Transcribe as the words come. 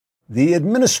The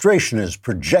administration is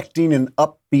projecting an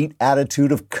upbeat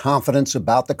attitude of confidence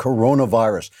about the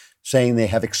coronavirus, saying they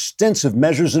have extensive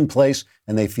measures in place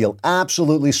and they feel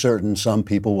absolutely certain some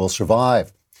people will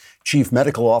survive. Chief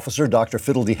Medical Officer Dr.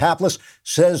 Fidelity Hapless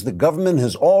says the government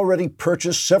has already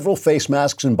purchased several face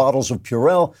masks and bottles of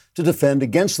Purell to defend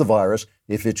against the virus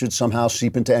if it should somehow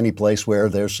seep into any place where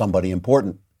there's somebody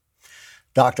important.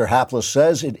 Dr. Hapless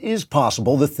says it is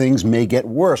possible that things may get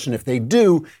worse, and if they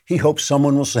do, he hopes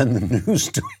someone will send the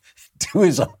news to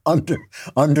his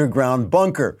underground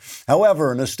bunker.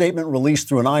 However, in a statement released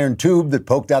through an iron tube that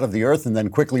poked out of the earth and then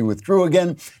quickly withdrew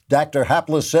again, Dr.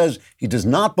 Hapless says he does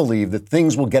not believe that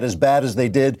things will get as bad as they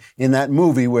did in that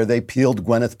movie where they peeled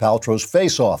Gwyneth Paltrow's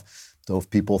face off. Though if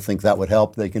people think that would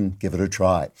help, they can give it a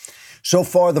try. So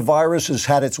far, the virus has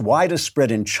had its widest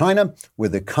spread in China, where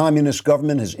the communist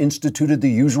government has instituted the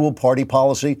usual party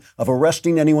policy of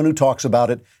arresting anyone who talks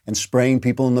about it and spraying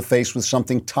people in the face with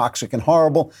something toxic and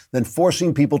horrible, then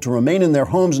forcing people to remain in their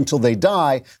homes until they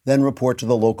die, then report to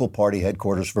the local party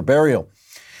headquarters for burial.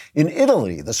 In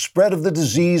Italy, the spread of the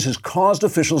disease has caused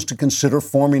officials to consider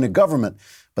forming a government,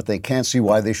 but they can't see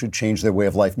why they should change their way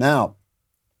of life now.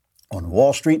 On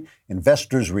Wall Street,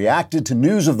 investors reacted to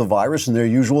news of the virus in their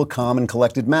usual calm and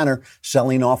collected manner,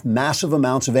 selling off massive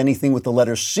amounts of anything with the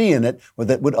letter C in it or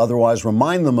that would otherwise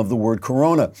remind them of the word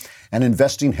corona, and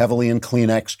investing heavily in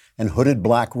Kleenex and hooded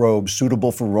black robes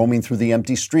suitable for roaming through the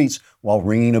empty streets while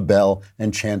ringing a bell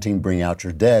and chanting, "Bring out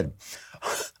your dead."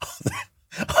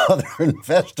 Other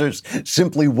investors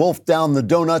simply wolfed down the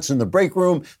donuts in the break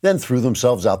room, then threw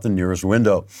themselves out the nearest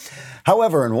window.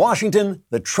 However, in Washington,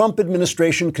 the Trump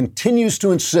administration continues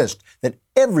to insist that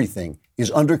everything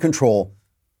is under control,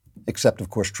 except, of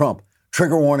course, Trump.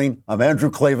 Trigger warning, I'm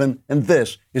Andrew Klavan, and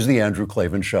this is The Andrew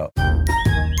Klavan Show.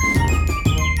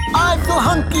 I feel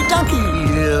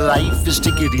hunky-dunky, life is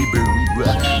tickety-boo.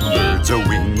 Birds are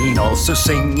winging, also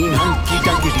singing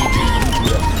hunky-dunky-doo.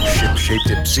 Ship-shape,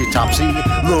 tipsy-topsy,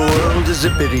 the world is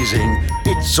zippity-zing.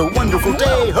 It's a wonderful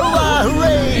day, hurrah,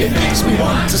 hooray! It makes me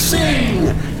want to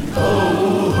sing.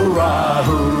 Oh, hurrah,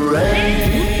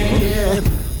 hooray!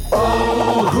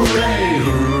 Oh, hooray,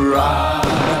 hurrah!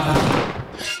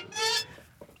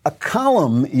 A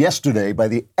column yesterday by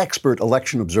the expert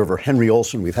election observer Henry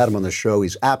Olsen, we've had him on the show,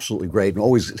 he's absolutely great and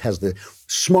always has the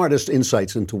smartest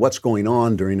insights into what's going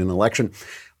on during an election.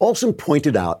 Olsen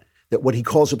pointed out that what he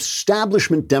calls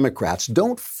establishment Democrats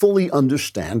don't fully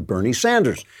understand Bernie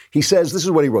Sanders. He says, this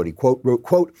is what he wrote, wrote,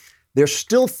 quote, "They're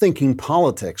still thinking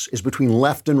politics is between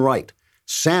left and right.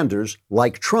 Sanders,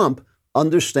 like Trump,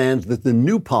 understands that the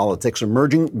new politics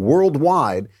emerging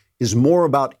worldwide is more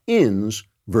about ins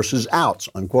versus outs,"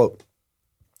 unquote.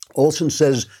 Olsen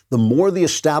says the more the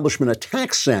establishment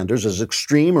attacks Sanders as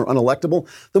extreme or unelectable,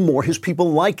 the more his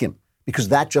people like him, because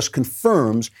that just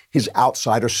confirms his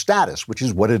outsider status, which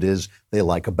is what it is they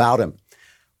like about him.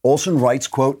 Olsen writes,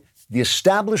 quote, "The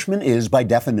establishment is, by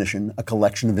definition, a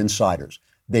collection of insiders.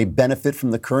 They benefit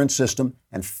from the current system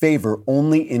and favor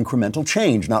only incremental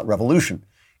change, not revolution.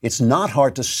 It's not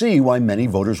hard to see why many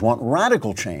voters want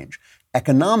radical change.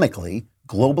 Economically,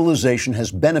 globalization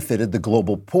has benefited the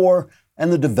global poor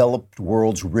and the developed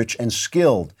world's rich and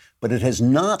skilled, but it has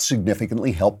not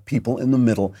significantly helped people in the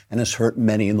middle and has hurt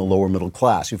many in the lower middle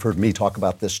class." You've heard me talk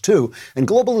about this too. And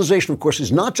globalization, of course,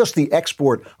 is not just the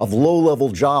export of low-level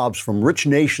jobs from rich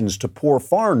nations to poor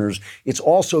foreigners. It's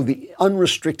also the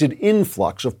unrestricted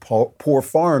influx of poor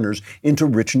foreigners into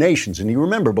rich nations. And you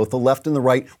remember, both the left and the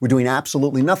right were doing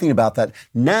absolutely nothing about that.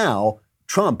 Now,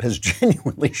 Trump has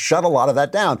genuinely shut a lot of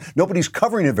that down. Nobody's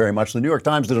covering it very much. The New York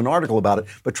Times did an article about it,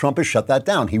 but Trump has shut that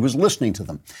down. He was listening to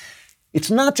them.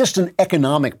 It's not just an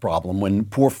economic problem when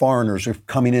poor foreigners are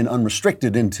coming in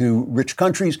unrestricted into rich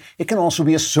countries. It can also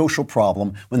be a social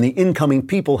problem when the incoming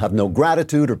people have no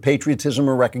gratitude or patriotism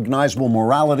or recognizable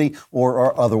morality or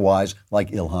are otherwise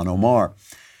like Ilhan Omar.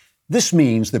 This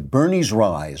means that Bernie's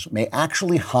rise may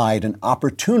actually hide an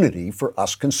opportunity for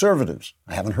us conservatives.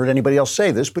 I haven't heard anybody else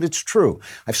say this, but it's true.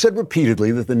 I've said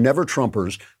repeatedly that the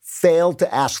never-Trumpers failed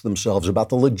to ask themselves about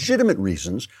the legitimate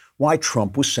reasons why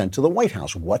Trump was sent to the White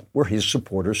House. What were his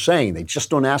supporters saying? They just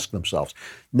don't ask themselves.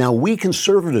 Now, we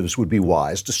conservatives would be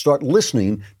wise to start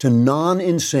listening to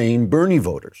non-insane Bernie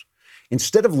voters.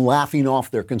 Instead of laughing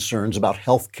off their concerns about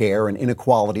health care and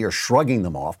inequality or shrugging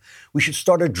them off, we should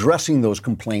start addressing those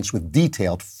complaints with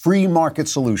detailed free market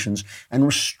solutions and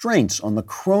restraints on the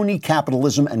crony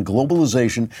capitalism and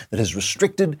globalization that has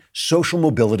restricted social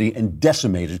mobility and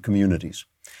decimated communities.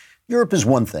 Europe is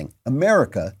one thing.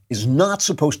 America is not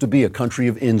supposed to be a country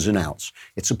of ins and outs.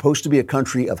 It's supposed to be a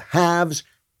country of haves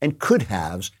and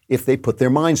could-haves if they put their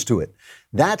minds to it.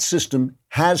 That system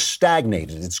has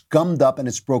stagnated. It's gummed up and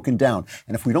it's broken down.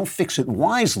 And if we don't fix it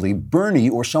wisely, Bernie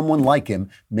or someone like him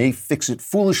may fix it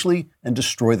foolishly and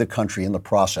destroy the country in the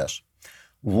process.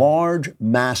 Large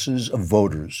masses of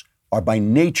voters are by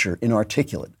nature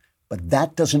inarticulate, but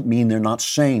that doesn't mean they're not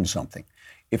saying something.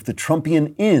 If the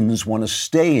Trumpian ins want to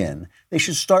stay in, they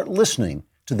should start listening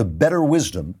to the better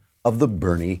wisdom of the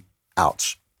Bernie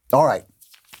outs. All right.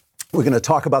 We're going to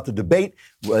talk about the debate,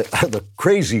 the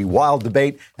crazy, wild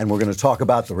debate, and we're going to talk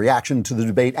about the reaction to the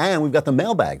debate, and we've got the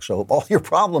mailbag. So all your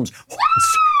problems,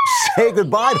 say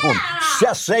goodbye to them.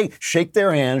 Just shake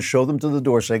their hands, show them to the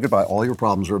door, say goodbye. All your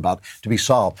problems are about to be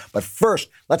solved. But first,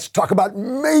 let's talk about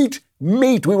meat.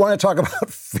 Meat. We want to talk about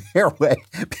Fairway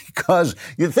because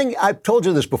I've told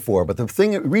you this before, but the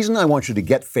reason I want you to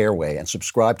get Fairway and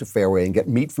subscribe to Fairway and get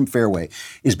meat from Fairway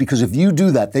is because if you do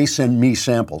that, they send me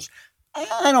samples.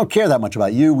 I don't care that much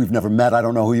about you. We've never met. I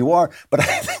don't know who you are. But I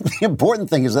think the important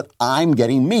thing is that I'm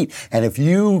getting meat. And if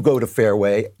you go to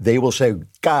Fairway, they will say,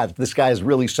 God, this guy is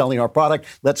really selling our product.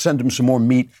 Let's send him some more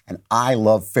meat. And I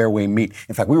love Fairway meat.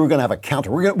 In fact, we were going to have a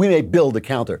counter. We may build a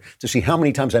counter to see how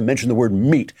many times I mention the word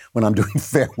meat when I'm doing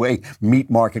Fairway Meat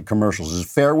Market commercials. This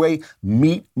is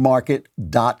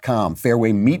fairwaymeatmarket.com.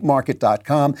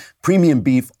 Fairwaymeatmarket.com. Premium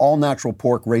beef, all natural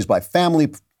pork raised by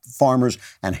family farmers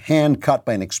and hand cut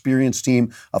by an experienced team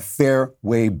of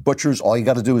Fairway butchers. All you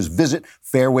got to do is visit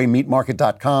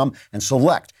fairwaymeatmarket.com and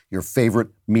select your favorite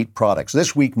meat products.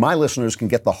 This week, my listeners can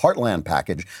get the Heartland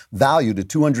package valued at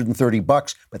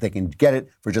 $230, but they can get it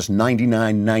for just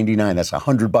 $99.99. That's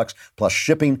 $100 plus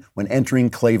shipping when entering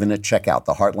Klavan at checkout.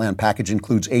 The Heartland package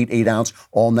includes 8 8-ounce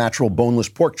all-natural boneless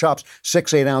pork chops,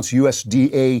 6 8-ounce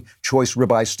USDA choice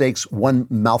ribeye steaks, 1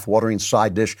 mouth-watering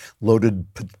side dish, loaded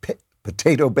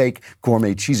potato bake,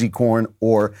 gourmet cheesy corn,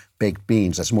 or baked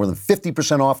beans. That's more than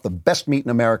 50% off the best meat in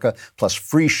America, plus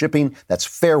free shipping. That's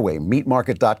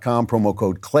fairwaymeatmarket.com, promo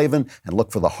code Klavan, and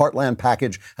look for the Heartland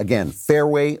package. Again,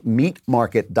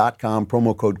 fairwaymeatmarket.com,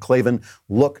 promo code Klavan.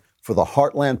 Look for the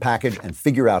Heartland package and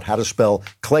figure out how to spell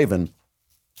Klavan.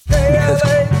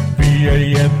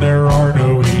 V-A-N, there are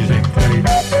no E's in Klavan.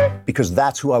 Because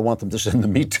that's who I want them to send the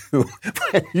meat to.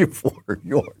 You for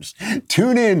yours.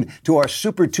 Tune in to our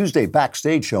Super Tuesday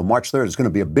backstage show, March 3rd. It's going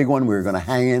to be a big one. We're going to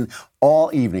hang in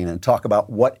all evening and talk about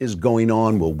what is going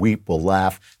on. We'll weep, we'll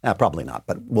laugh. Probably not,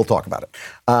 but we'll talk about it.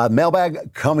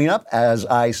 Mailbag coming up, as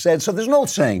I said. So there's an old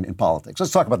saying in politics.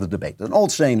 Let's talk about the debate. There's an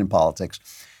old saying in politics.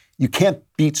 You can't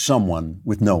beat someone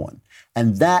with no one.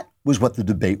 And that was what the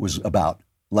debate was about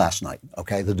last night,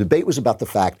 okay? The debate was about the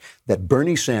fact that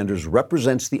Bernie Sanders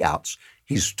represents the outs.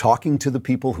 He's talking to the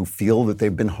people who feel that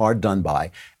they've been hard done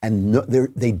by, and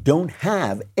they don't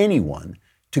have anyone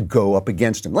to go up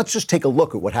against him. Let's just take a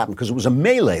look at what happened, because it was a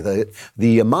melee.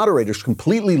 The moderators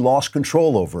completely lost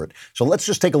control over it. So let's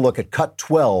just take a look at cut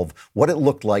 12, what it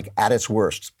looked like at its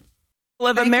worst.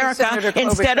 Of America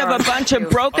instead of a bunch of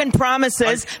broken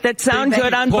promises that sound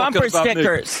good on bumper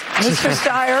stickers. Mr.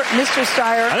 Steyer.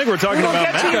 I think we're talking about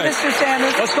Matt. Mr.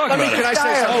 Sanders. Let's talk about it. Can I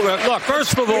say something? Look,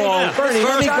 first of all,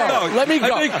 let me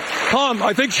go. Tom,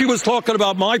 I think she was talking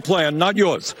about my plan, not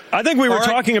yours. I think we were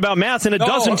talking about math, and it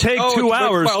doesn't take 2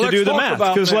 hours to do the math.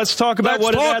 Because let's talk about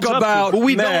what it adds up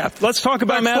to. Let's talk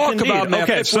about math indeed.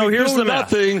 Okay, so here's the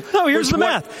math. No, here's the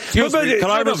math.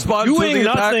 Can I respond to the doing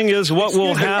nothing is what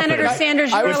will happen.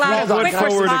 Sanders, you're allowed a quick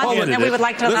response, and we would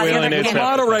like to allow the other candidates.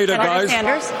 Moderator, guys.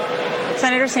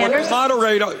 Senator Sanders.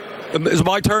 Moderator, is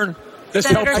my turn? This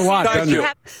helps a lot, doesn't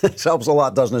it? This helps a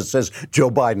lot, doesn't it? It says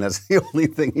Joe Biden. That's the only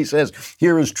thing he says.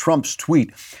 Here is Trump's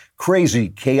tweet. Crazy,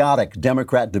 chaotic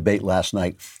Democrat debate last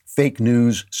night. Fake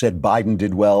news said Biden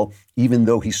did well, even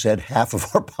though he said half of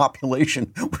our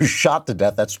population was shot to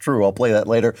death. That's true. I'll play that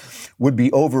later. Would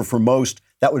be over for most.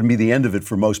 That would be the end of it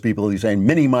for most people. He's saying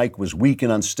Mini Mike was weak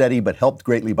and unsteady, but helped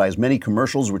greatly by his many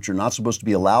commercials, which are not supposed to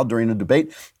be allowed during a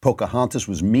debate. Pocahontas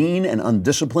was mean and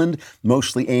undisciplined,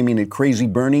 mostly aiming at crazy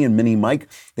Bernie and Mini Mike.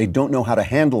 They don't know how to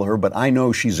handle her, but I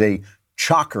know she's a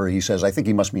chocker, he says. I think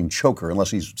he must mean choker, unless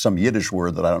he's some Yiddish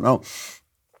word that I don't know.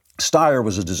 Steyer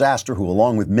was a disaster who,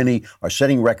 along with Minnie, are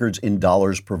setting records in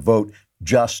dollars per vote.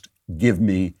 Just give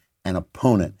me an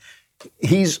opponent.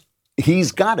 He's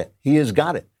got it. He has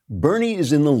got it. Bernie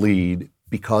is in the lead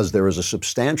because there is a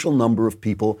substantial number of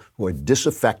people who are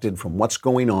disaffected from what's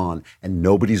going on, and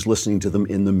nobody's listening to them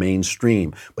in the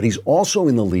mainstream. But he's also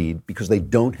in the lead because they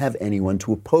don't have anyone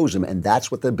to oppose him, and that's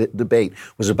what the debate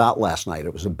was about last night.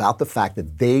 It was about the fact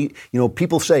that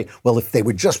people say, well, if they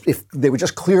would just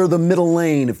clear the middle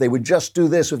lane, if they would just do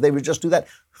this, if they would just do that.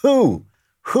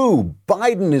 Who?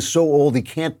 Biden is so old he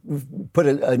can't put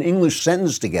an English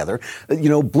sentence together.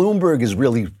 Bloomberg has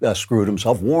really screwed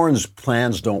himself. Warren's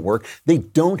plans don't work. They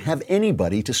don't have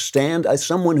anybody to stand as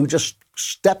someone who just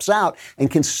steps out and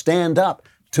can stand up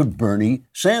to Bernie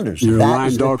Sanders. You're a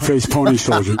lying dog-faced pony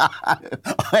soldier.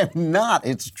 I'm not.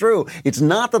 It's true. It's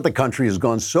not that the country has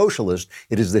gone socialist.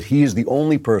 It is that he is the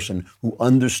only person who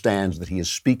understands that he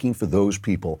is speaking for those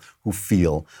people who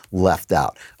feel left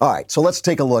out. All right, so let's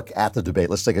take a look at the debate.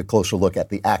 Let's take a closer look at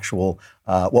the actual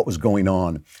what was going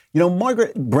on.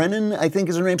 Margaret Brennan, I think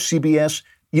is her name, CBS.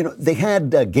 They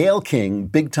had Gayle King,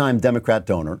 big-time Democrat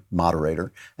donor,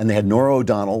 moderator, and they had Norah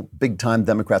O'Donnell, big-time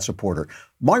Democrat supporter.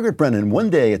 Margaret Brennan, one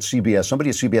day at CBS, somebody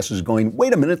at CBS is going,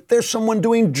 wait a minute, there's someone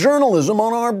doing journalism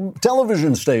on our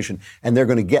television station. And they're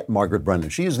going to get Margaret Brennan.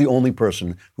 She is the only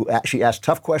person who actually asked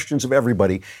tough questions of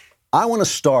everybody. I want to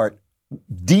start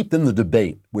deep in the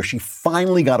debate where she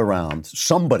finally got around,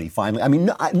 somebody finally,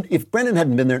 if Brennan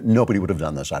hadn't been there, nobody would have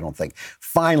done this, I don't think,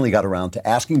 finally got around to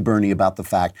asking Bernie about the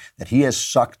fact that he has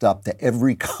sucked up to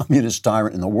every communist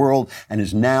tyrant in the world and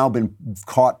has now been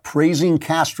caught praising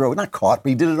Castro, not caught, but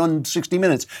he did it on 60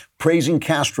 Minutes, praising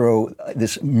Castro,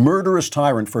 this murderous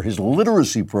tyrant, for his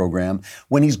literacy program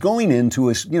when he's going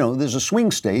into there's a swing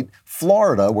state,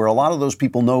 Florida, where a lot of those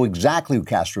people know exactly who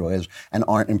Castro is and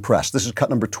aren't impressed. This is cut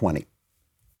number 20.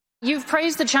 You've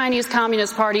praised the Chinese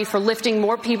Communist Party for lifting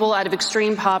more people out of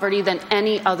extreme poverty than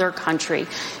any other country.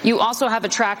 You also have a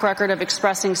track record of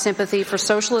expressing sympathy for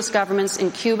socialist governments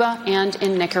in Cuba and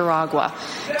in Nicaragua.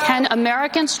 Can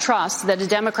Americans trust that a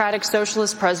democratic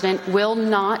socialist president will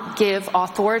not give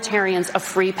authoritarians a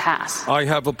free pass? I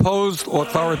have opposed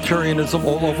authoritarianism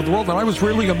all over the world, and I was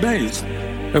really amazed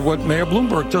at what Mayor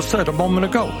Bloomberg just said a moment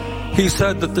ago. He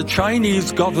said that the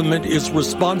Chinese government is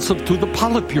responsive to the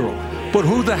Politburo. But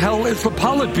who the hell is the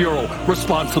Politburo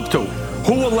responsive to?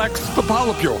 Who elects the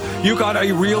Politburo? You got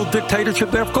a real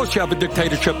dictatorship there? Of course you have a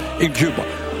dictatorship in Cuba.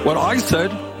 What I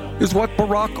said is what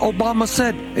Barack Obama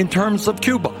said in terms of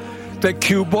Cuba, that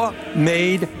Cuba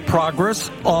made progress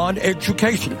on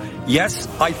education. Yes,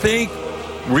 I think,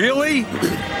 really?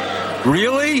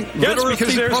 Really? Yes,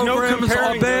 because there's no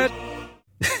comparing. Bad?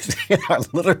 Our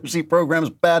literacy program's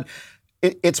bad.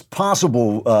 It's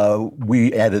possible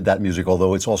we added that music,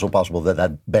 although it's also possible that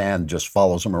that band just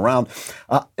follows him around.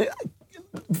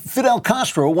 Fidel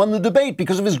Castro won the debate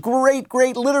because of his great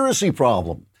literacy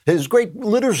problem, his great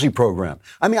literacy program.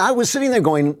 I was sitting there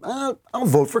going, I'll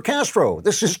vote for Castro.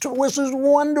 This is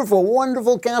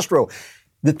wonderful Castro.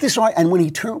 And when he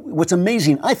turned, what's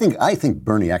amazing, I think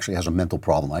Bernie actually has a mental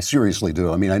problem. I seriously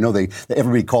do. I know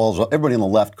everybody on the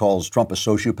left calls Trump a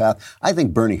sociopath. I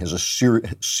think Bernie has a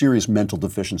serious mental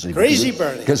deficiency. Crazy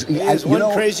Bernie. Because he is one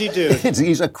crazy dude.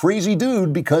 He's a crazy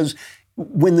dude because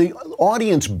when the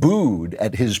audience booed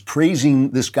at his praising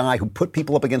this guy who put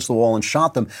people up against the wall and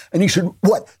shot them, and he said,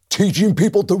 what, teaching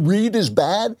people to read is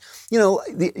bad?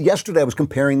 Yesterday I was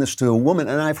comparing this to a woman,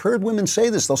 and I've heard women say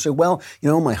this. They'll say, well,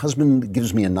 my husband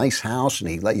gives me a nice house, and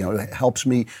he helps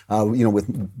me,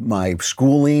 with my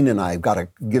schooling, and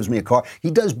gives me a car. He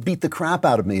does beat the crap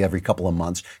out of me every couple of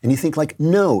months. And you think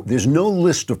no, there's no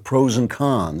list of pros and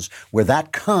cons where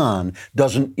that con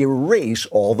doesn't erase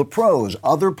all the pros.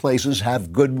 Other places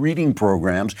have good reading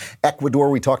programs. Ecuador,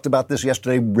 we talked about this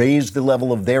yesterday, raised the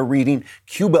level of their reading.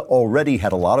 Cuba already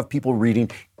had a lot of people reading.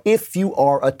 If you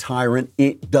are a tyrant,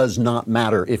 it does not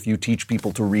matter if you teach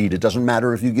people to read. It doesn't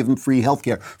matter if you give them free health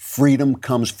care. Freedom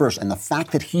comes first. And the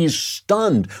fact that he's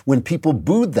stunned when people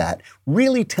booed that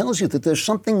really tells you that there's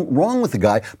something wrong with the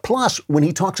guy. Plus, when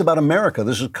he talks about America,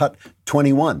 this is cut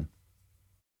 21.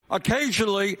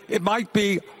 Occasionally, it might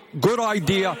be a good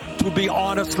idea to be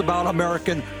honest about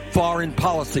American foreign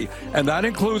policy. And that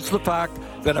includes the fact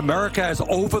that America has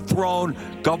overthrown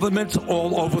governments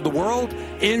all over the world,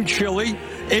 in Chile,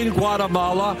 in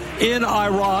Guatemala, in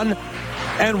Iran.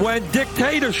 And when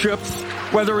dictatorships,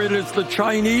 whether it is the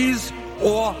Chinese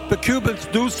or the Cubans,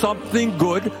 do something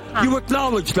good, you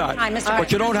acknowledge that.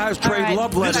 But you don't have to trade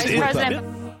love letters with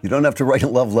them. You don't have to write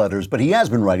love letters, but he has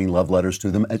been writing love letters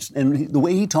to them. And the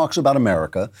way he talks about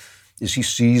America is he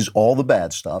sees all the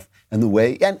bad stuff, and the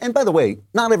way, and by the way,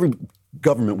 not every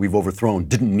government we've overthrown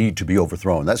didn't need to be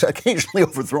overthrown. That's occasionally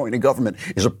overthrowing a government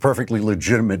is a perfectly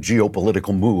legitimate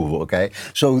geopolitical move, okay?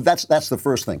 So that's the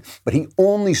first thing. But he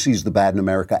only sees the bad in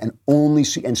America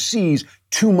and sees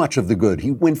too much of the good.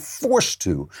 When forced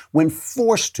to,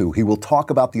 he will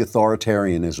talk about the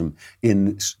authoritarianism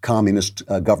in communist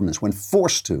governments, when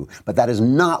forced to, but that is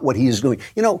not what he is doing.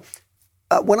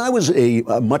 When I was a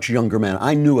much younger man,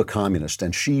 I knew a communist,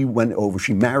 and she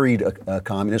married a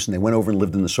communist, and they went over and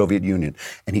lived in the Soviet Union.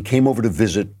 And he came over to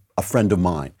visit a friend of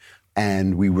mine.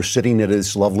 and we were sitting at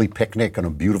this lovely picnic on a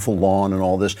beautiful lawn and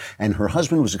all this, and her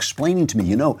husband was explaining to me,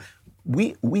 you know,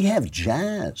 we have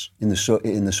jazz in the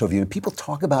Soviet Union. People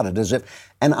talk about it as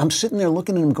if, and I'm sitting there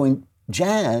looking at him going,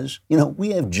 jazz, you know, we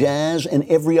have jazz and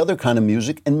every other kind of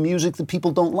music, and music that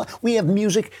people don't like. We have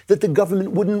music that the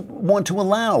government wouldn't want to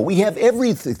allow. We have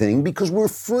everything because we're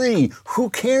free. Who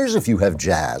cares if you have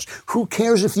jazz? Who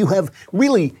cares if you have,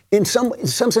 really, in some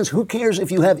sense, who cares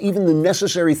if you have even the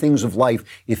necessary things of life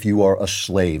if you are a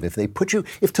slave?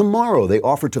 If tomorrow they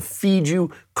offer to feed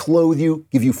you, clothe you,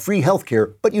 give you free health care,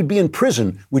 but you'd be in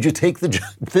prison, would you take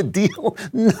the deal?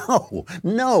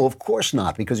 No, of course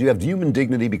not, because you have human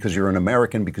dignity, because you're an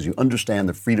American, because you understand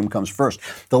that freedom comes first.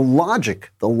 The logic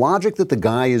that the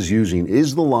guy is using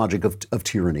is the logic of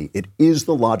tyranny. It is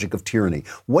the logic of tyranny.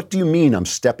 What do you mean I'm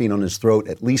stepping on his throat?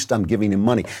 At least I'm giving him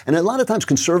money. And a lot of times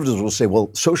conservatives will say, well,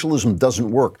 socialism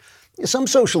doesn't work. Some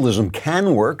socialism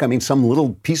can work. I mean, some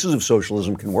little pieces of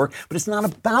socialism can work, but it's not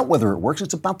about whether it works.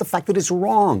 It's about the fact that it's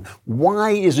wrong.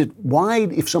 Why,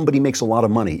 if somebody makes a lot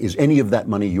of money, is any of that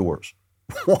money yours?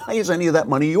 Why is any of that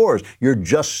money yours? You're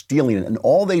just stealing it. And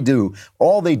all they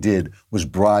did was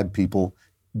bribe people.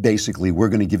 Basically, we're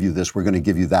going to give you this, we're going to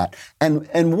give you that.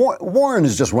 And Warren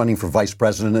is just running for vice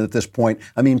president at this point.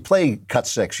 I mean, play cut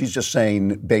 6. She's just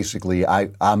saying, basically,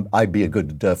 I'd be a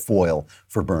good foil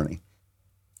for Bernie.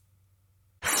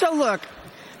 So look,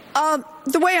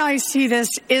 the way I see this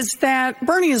is that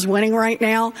Bernie is winning right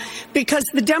now because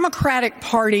the Democratic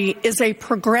Party is a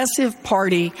progressive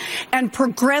party, and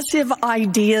progressive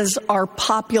ideas are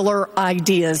popular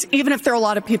ideas, even if there are a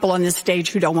lot of people on this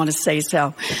stage who don't want to say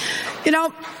so. You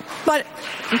know, but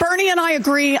Bernie and I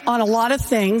agree on a lot of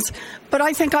things, but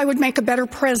I think I would make a better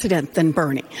president than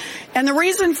Bernie. And the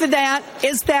reason for that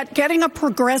is that getting a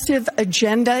progressive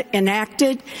agenda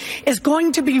enacted is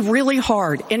going to be really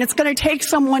hard, and it's going to take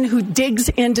someone who digs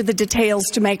into the details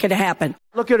to make it happen.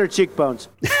 Look at her cheekbones.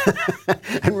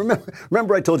 And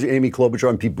remember I told you Amy Klobuchar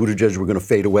and Pete Buttigieg were going to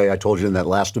fade away? I told you in that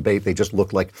last debate they just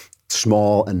looked like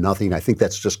small and nothing. I think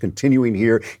that's just continuing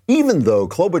here, even though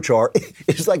Klobuchar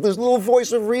is like this little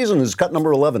voice of reason, is cut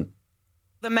number 11.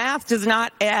 The math does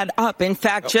not add up. In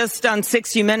fact, just on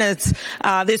 60 Minutes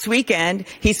this weekend,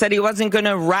 he said he wasn't going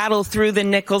to rattle through the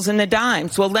nickels and the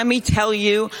dimes. Well, let me tell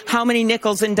you how many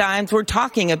nickels and dimes we're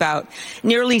talking about.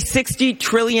 Nearly $60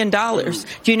 trillion. Do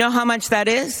you know how much that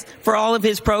is for all of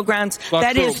his programs?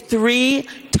 That is 3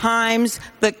 times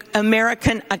the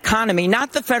American economy,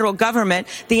 not the federal government,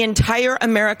 the entire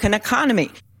American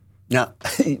economy. Now,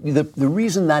 the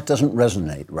reason that doesn't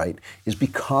resonate, right, is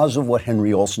because of what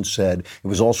Henry Olsen said. There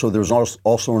was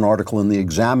also an article in the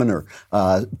Examiner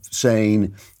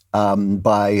saying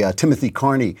by Timothy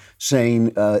Carney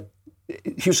saying,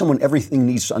 here's someone everything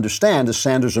needs to understand. As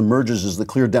Sanders emerges as the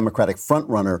clear Democratic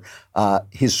frontrunner,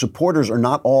 his supporters are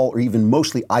not all or even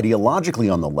mostly ideologically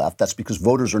on the left. That's because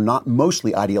voters are not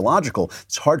mostly ideological.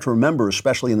 It's hard to remember,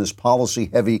 especially in this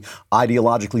policy-heavy,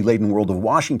 ideologically laden world of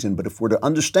Washington. But if we're to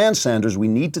understand Sanders, we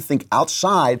need to think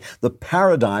outside the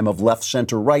paradigm of left,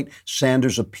 center, right.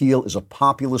 Sanders' appeal is a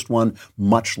populist one,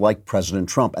 much like President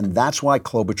Trump. And that's why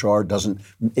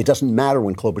it doesn't matter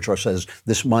when Klobuchar says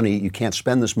this money, you can't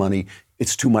spend this money.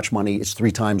 It's too much money. It's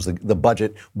 3 times the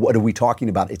budget. What are we talking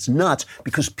about? It's nuts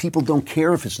because people don't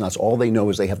care if it's nuts. All they know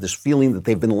is they have this feeling that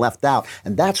they've been left out.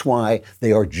 And that's why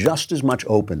they are just as much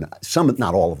open. Some,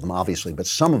 not all of them, obviously, but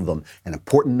some of them, an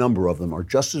important number of them, are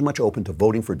just as much open to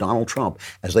voting for Donald Trump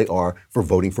as they are for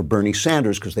voting for Bernie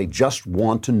Sanders, because they just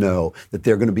want to know that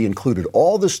they're going to be included.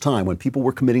 All this time when people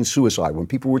were committing suicide, when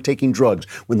people were taking drugs,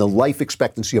 when the life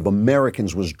expectancy of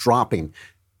Americans was dropping,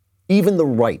 even the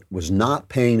right was not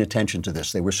paying attention to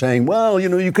this. They were saying, well, you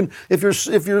know, you can, if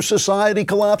your society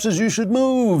collapses, you should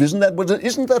move. Isn't that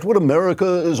what America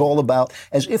is all about?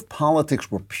 As if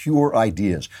politics were pure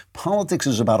ideas. Politics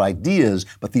is about ideas,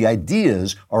 but the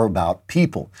ideas are about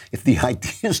people. If the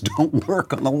ideas don't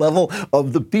work on the level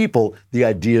of the people, the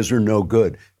ideas are no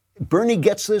good. Bernie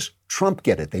gets this. Trump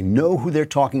get it. They know who they're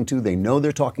talking to. They know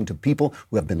they're talking to people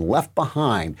who have been left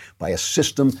behind by a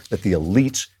system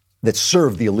that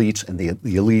served the elites, and the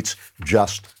elites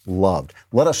just loved.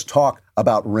 Let us talk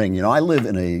about Ring. You know, I live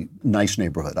in a nice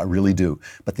neighborhood. I really do.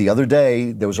 But the other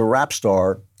day, there was a rap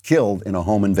star killed in a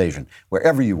home invasion.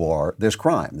 Wherever you are, there's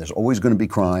crime. There's always going to be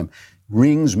crime.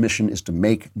 Ring's mission is to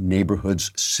make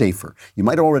neighborhoods safer. You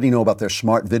might already know about their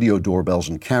smart video doorbells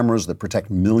and cameras that protect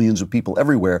millions of people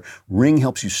everywhere. Ring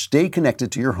helps you stay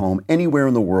connected to your home anywhere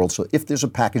in the world, so if there's a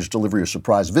package delivery or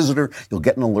surprise visitor, you'll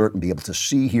get an alert and be able to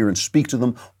see, hear, and speak to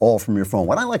them all from your phone.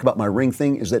 What I like about my Ring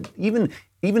thing is that even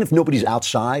if nobody's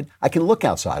outside, I can look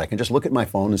outside. I can just look at my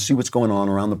phone and see what's going on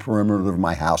around the perimeter of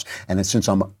my house. And since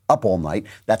I'm up all night,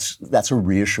 that's a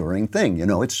reassuring thing. You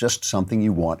know, it's just something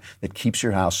you want that keeps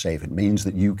your house safe. It means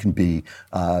that you can be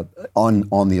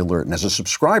on the alert. And as a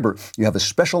subscriber, you have a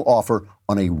special offer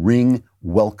on a Ring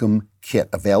Welcome Kit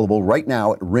available right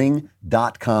now at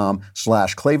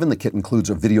ring.com/Klavan. The kit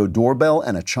includes a video doorbell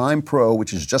and a Chime Pro,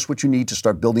 which is just what you need to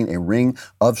start building a ring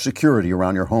of security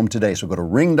around your home today. So go to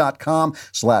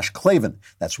ring.com/Klavan.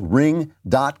 That's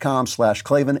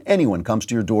ring.com/Klavan. Anyone comes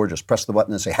to your door, just press the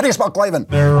button and say, "How do you spell Klavan?"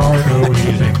 There are no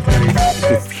easy things.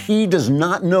 If he does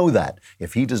not know that,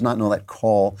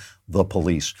 call the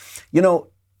police. You know,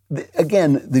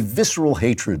 again, the visceral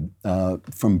hatred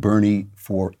from Bernie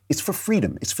it's for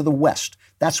freedom. It's for the West.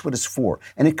 That's what it's for.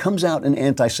 And it comes out in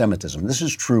anti-Semitism. This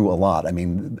is true a lot. I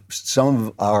mean, this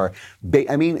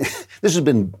has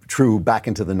been true back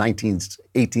into the 19th,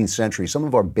 18th century. Some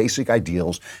of our basic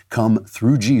ideals come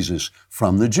through Jesus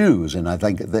from the Jews. And I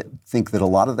think that a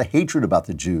lot of the hatred about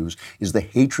the Jews is the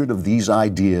hatred of these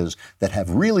ideas that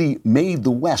have really made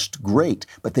the West great,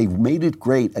 but they've made it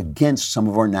great against some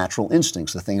of our natural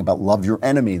instincts. The thing about love your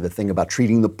enemy, the thing about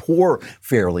treating the poor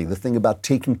fairly, the thing about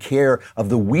taking care of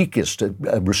the weakest,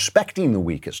 respecting the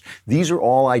weakest. These are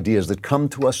all ideas that come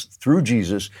to us through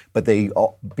Jesus, but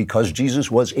because Jesus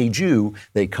was a Jew,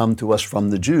 they come to us from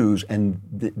the Jews, and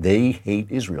they hate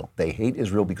Israel. They hate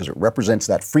Israel because it represents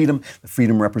that freedom. The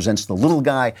freedom represents the little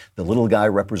guy. The little guy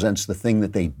represents the thing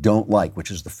that they don't like,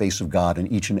 which is the face of God in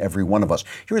each and every one of us.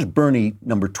 Here's Bernie,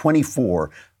 number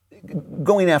 24,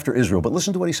 going after Israel, but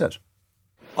listen to what he says.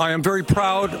 I am very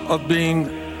proud of being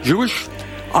Jewish.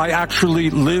 I actually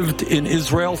lived in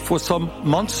Israel for some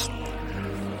months.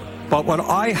 But what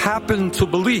I happen to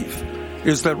believe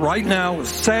is that right now,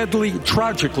 sadly,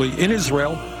 tragically, in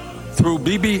Israel, through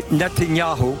Bibi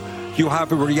Netanyahu, you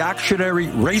have a reactionary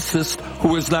racist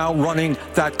who is now running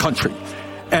that country.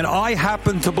 And I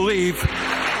happen to believe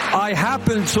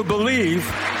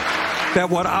that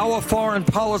what our foreign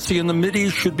policy in the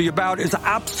Mideast should be about is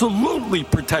absolutely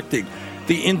protecting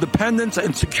the independence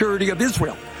and security of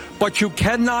Israel. But you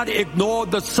cannot ignore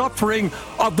the suffering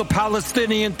of the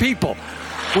Palestinian people.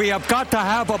 We have got to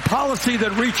have a policy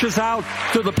that reaches out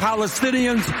to the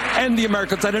Palestinians and the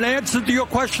Americans. And in answer to your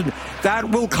question,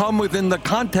 that will come within the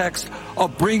context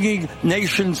of bringing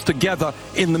nations together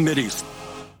in the Mideast.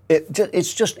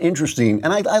 It's just interesting.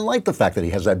 And I like the fact that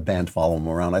he has that band follow him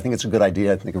around. I think it's a good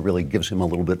idea. I think it really gives him a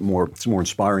little bit more, it's more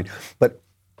inspiring. But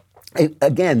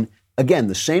again,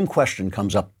 the same question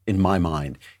comes up in my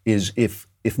mind is if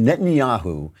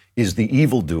Netanyahu is the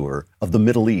evildoer of the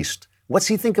Middle East, what's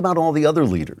he think about all the other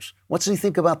leaders? What's he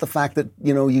think about the fact that,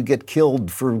 you get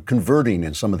killed for converting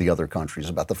in some of the other countries,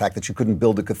 about the fact that you couldn't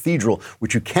build a cathedral,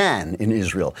 which you can in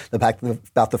Israel, about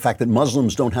the fact that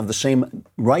Muslims don't have the same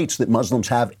rights that Muslims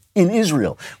have in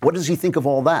Israel? What does he think of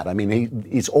all that? I mean,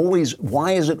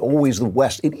 why is it always the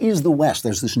West? It is the West.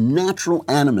 There's this natural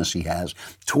animus he has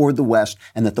toward the West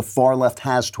and that the far left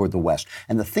has toward the West.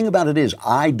 And the thing about it is,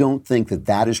 I don't think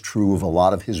that is true of a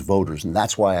lot of his voters. And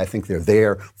that's why I think they're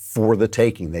there for the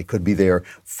taking. They could be there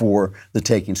for the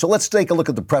taking. So let's take a look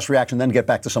at the press reaction, then get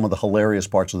back to some of the hilarious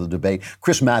parts of the debate.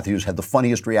 Chris Matthews had the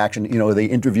funnious reaction. They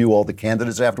interview all the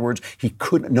candidates afterwards. He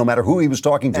couldn't, no matter who he was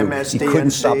talking to, he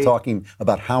couldn't stop talking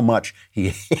about how much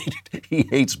he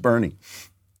hates Bernie.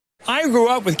 I grew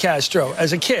up with Castro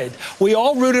as a kid. We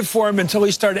all rooted for him until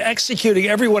he started executing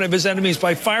every one of his enemies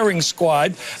by firing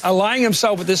squad, allying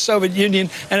himself with the Soviet Union,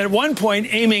 and at one point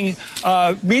aiming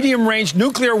medium-range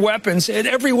nuclear weapons at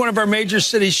every one of our major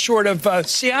cities short of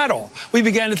Seattle. We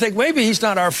began to think maybe he's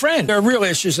not our friend. There are real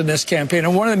issues in this campaign,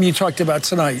 and one of them you talked about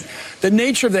tonight, the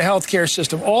nature of the health care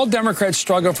system. All Democrats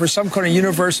struggle for some kind of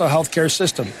universal health care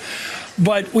system,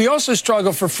 but we also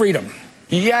struggle for freedom.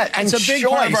 Yeah, and it's a big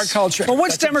part of our culture. Well,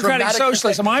 what's democratic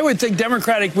socialism? I would think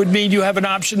democratic would mean you have an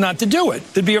option not to do it.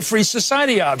 There'd be a free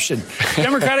society option.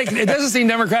 Democratic, it doesn't seem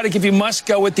democratic if you must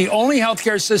go with the only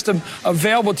healthcare system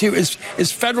available to you is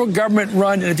federal government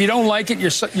run, and if you don't like it,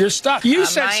 you're stuck. You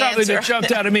said something that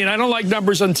jumped out at me, and I don't like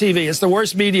numbers on TV. It's the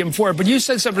worst medium for it, but you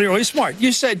said something really smart.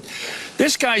 You said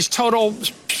this guy's total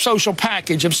social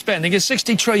package of spending is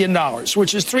 $60 trillion,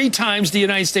 which is 3 times the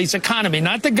United States economy,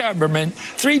 not the government,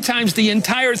 3 times the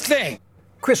entire thing.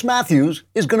 Chris Matthews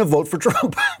is going to vote for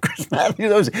Trump. Chris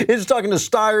Matthews is talking to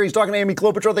Steyer. He's talking to Amy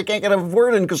Klobuchar. They can't get a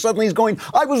word in because suddenly he's going,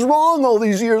 I was wrong all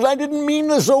these years. I didn't mean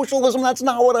the socialism. That's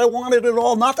not what I wanted at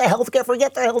all. Not the health care.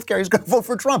 Forget the health care. He's going to vote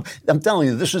for Trump. I'm telling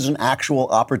you, this is an actual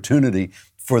opportunity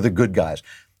for the good guys.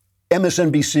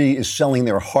 MSNBC is selling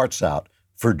their hearts out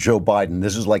for Joe Biden.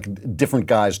 This is like different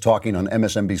guys talking on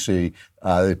MSNBC,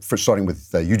 starting with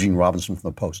Eugene Robinson from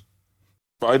The Post.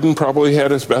 Biden probably had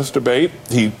his best debate.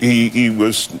 He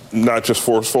was not just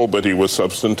forceful, but he was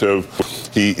substantive.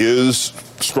 He is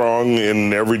strong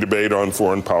in every debate on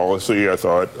foreign policy, I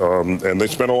thought, and they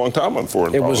spent a long time on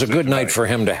foreign policy. It was a good night for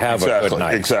him to have a good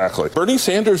night. Exactly. Bernie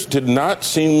Sanders did not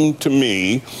seem to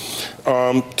me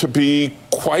to be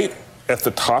quite at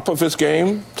the top of his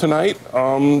game tonight.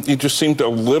 He just seemed a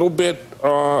little bit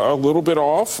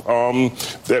off.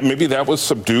 That was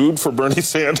subdued for Bernie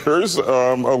Sanders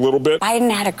a little bit. Biden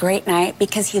had a great night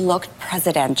because he looked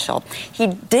presidential. He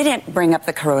didn't bring up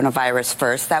the coronavirus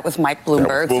first. That was Mike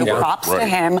Bloomberg. So props to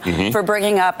him for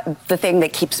bringing up the thing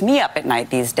that keeps me up at night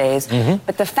these days.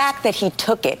 But the fact that he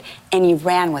took it and he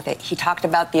ran with it. He talked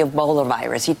about the Ebola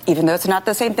virus, even though it's not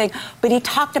the same thing. But he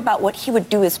talked about what he would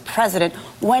do as president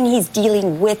when he's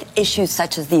dealing with issues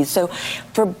such as these. So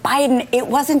for Biden, it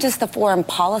wasn't just the foreign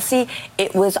policy.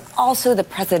 It was also the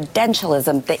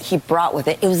presidentialism that he brought with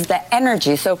it. It was the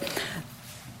energy. So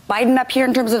Biden up here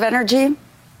in terms of energy,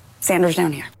 Sanders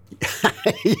down here.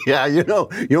 Yeah,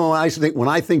 when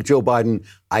I think Joe Biden,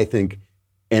 I think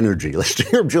energy. Let's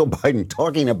hear Joe Biden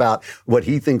talking about what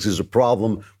he thinks is a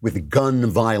problem with gun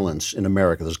violence in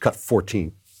America. This is cut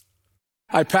 14.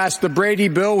 I passed the Brady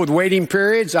bill with waiting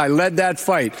periods. I led that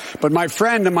fight. But my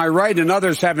friend to my right and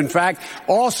others have, in fact,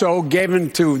 also given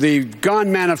to the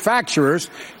gun manufacturers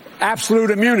absolute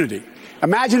immunity.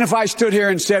 Imagine if I stood here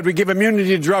and said we give immunity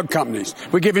to drug companies.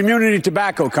 We give immunity to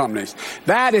tobacco companies.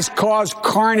 That has caused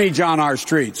carnage on our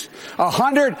streets.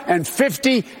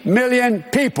 150 million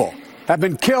people have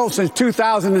been killed since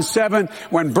 2007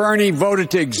 when Bernie voted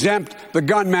to exempt the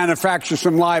gun manufacturers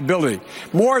from liability.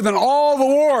 More than all the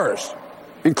wars,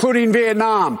 including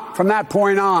Vietnam, from that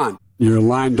point on. You're a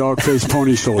lying dog-faced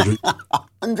pony soldier.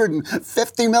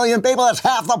 150 million people. That's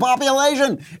half the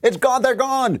population. It's gone. They're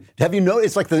gone. Have you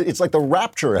noticed? It's like the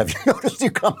rapture. Have you noticed? You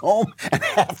come home and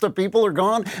half the people are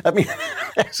gone. I mean,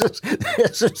 this is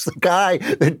the guy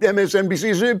that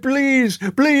MSNBC said,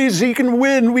 please, he can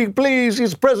win.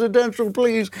 He's presidential.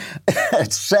 Please.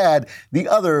 It's sad. The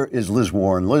other is Liz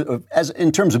Warren. As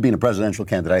in terms of being a presidential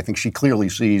candidate, I think she clearly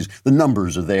sees the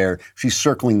numbers are there. She's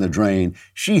circling the drain.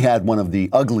 She had one of the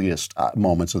ugliest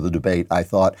moments of the debate. I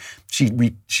thought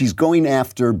she's going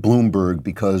after Bloomberg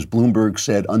because Bloomberg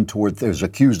said is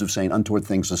accused of saying untoward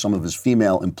things to some of his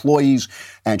female employees,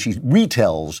 and she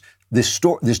retells this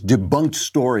debunked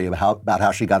story about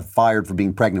how she got fired for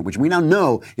being pregnant, which we now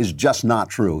know is just not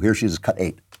true. Here she is, cut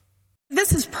 8.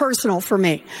 This is personal for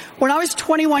me. When I was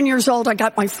 21 years old, I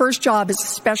got my first job as a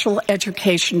special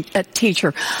education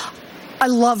teacher. I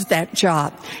loved that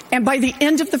job. And by the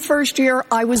end of the first year,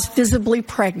 I was visibly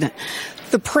pregnant.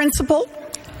 The principal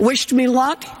wished me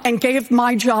luck and gave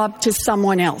my job to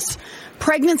someone else.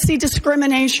 Pregnancy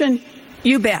discrimination,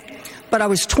 you bet. But I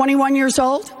was 21 years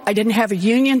old. I didn't have a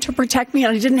union to protect me,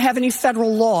 and I didn't have any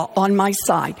federal law on my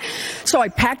side. So I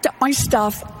packed up my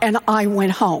stuff and I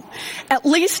went home. At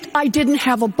least I didn't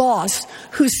have a boss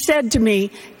who said to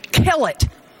me, kill it.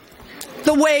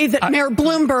 The way that Mayor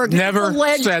Bloomberg never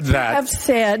said that. Have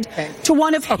said to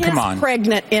one of his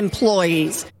pregnant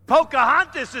employees.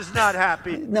 Pocahontas is not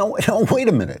happy. No, wait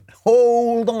a minute.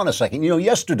 Hold on a second.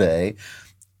 Yesterday,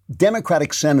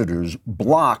 Democratic senators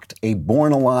blocked a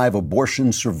Born Alive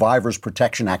Abortion Survivors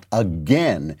Protection Act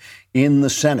again in the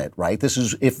Senate, right? This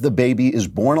is if the baby is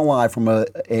born alive from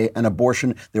an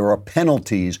abortion, there are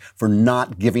penalties for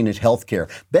not giving it health care.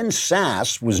 Ben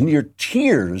Sasse was near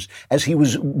tears as he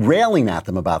was railing at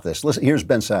them about this. Listen, here's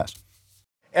Ben Sasse.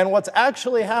 And what's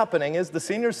actually happening is the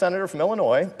senior senator from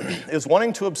Illinois is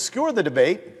wanting to obscure the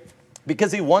debate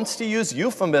because he wants to use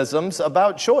euphemisms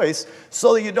about choice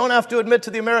so that you don't have to admit to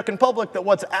the American public that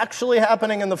what's actually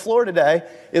happening in the floor today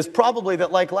is probably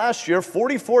that, like last year,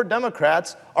 44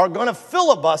 Democrats are going to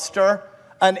filibuster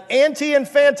an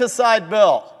anti-infanticide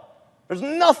bill. There's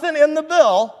nothing in the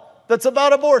bill that's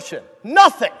about abortion.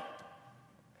 Nothing.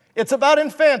 It's about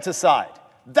infanticide.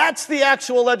 That's the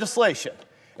actual legislation.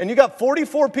 And you got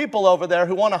 44 people over there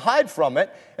who want to hide from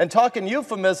it and talk in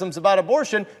euphemisms about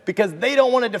abortion because they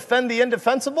don't want to defend the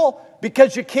indefensible,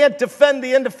 because you can't defend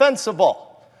the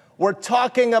indefensible. We're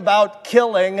talking about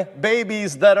killing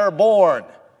babies that are born.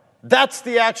 That's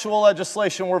the actual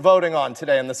legislation we're voting on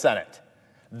today in the Senate.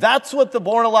 That's what the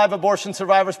Born Alive Abortion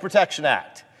Survivors Protection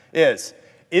Act is.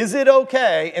 Is it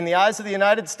okay in the eyes of the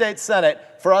United States Senate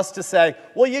for us to say,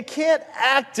 well, you can't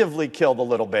actively kill the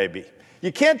little baby.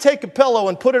 You can't take a pillow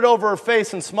and put it over her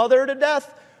face and smother her to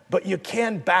death, but you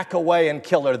can back away and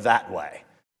kill her that way.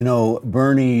 You know,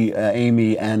 Bernie,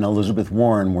 Amy, and Elizabeth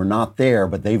Warren were not there,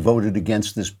 but they voted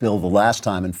against this bill the last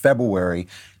time in February.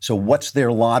 So what's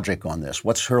their logic on this?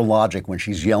 What's her logic when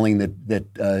she's yelling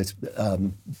that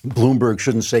Bloomberg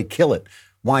shouldn't say kill it?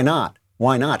 Why not?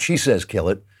 Why not? She says kill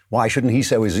it. Why shouldn't he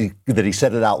say that he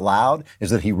said it out loud?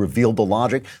 Is that he revealed the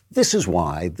logic? This is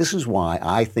why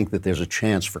I think that there's a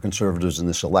chance for conservatives in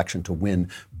this election to win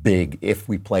big if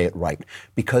we play it right.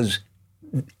 Because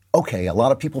okay, a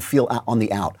lot of people feel on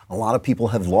the out. A lot of people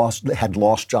had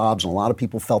lost jobs, and a lot of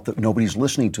people felt that nobody's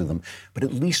listening to them. But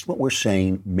at least what we're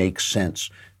saying makes sense.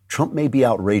 Trump may be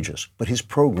outrageous, but his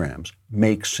programs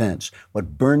make sense.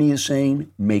 What Bernie is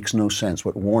saying makes no sense.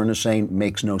 What Warren is saying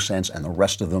makes no sense, and the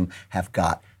rest of them have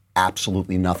got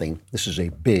absolutely nothing. This is a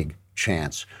big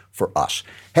chance for us.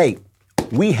 Hey,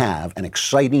 we have an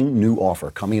exciting new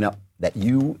offer coming up that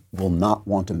you will not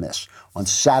want to miss. On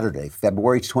Saturday,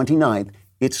 February 29th,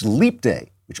 it's Leap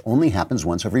Day, which only happens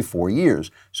once every 4 years.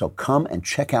 So come and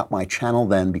check out my channel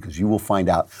then, because you will find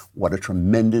out what a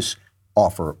tremendous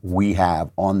offer we have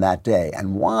on that day.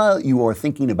 And while you are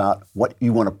thinking about what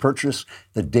you want to purchase,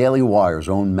 the Daily Wire's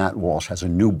own Matt Walsh has a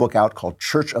new book out called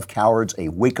Church of Cowards, a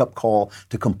wake-up call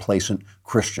to complacent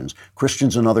Christians.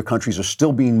 Christians in other countries are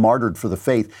still being martyred for the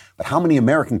faith, but how many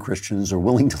American Christians are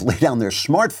willing to lay down their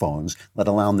smartphones, let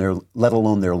alone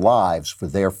their lives, for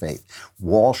their faith?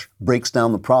 Walsh breaks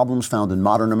down the problems found in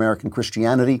modern American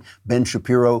Christianity. Ben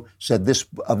Shapiro said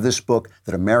of this book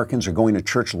that Americans are going to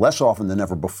church less often than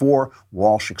ever before.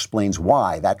 Walsh explains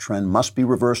why that trend must be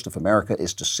reversed if America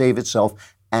is to save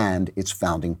itself and its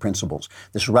founding principles.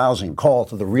 This rousing call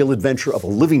to the real adventure of a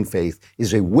living faith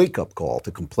is a wake-up call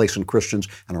to complacent Christians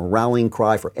and a rallying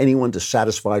cry for anyone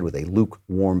dissatisfied with a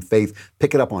lukewarm faith.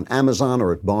 Pick it up on Amazon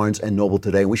or at Barnes & Noble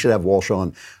today. We should have Walsh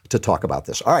on to talk about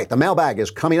this. All right, the mailbag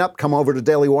is coming up. Come over to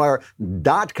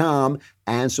dailywire.com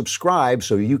and subscribe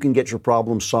so you can get your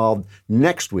problems solved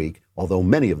next week, although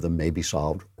many of them may be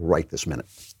solved right this minute.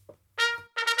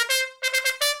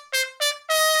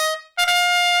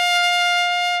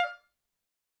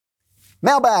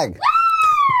 Mailbag.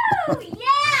 Woo!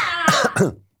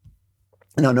 Yeah!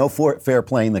 No fair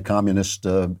playing the communist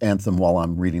anthem while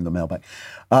I'm reading the mailbag.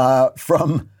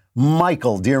 From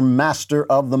Michael, dear master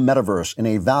of the metaverse, in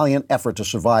a valiant effort to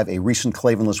survive a recent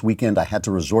Klavanless weekend, I had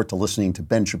to resort to listening to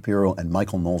Ben Shapiro and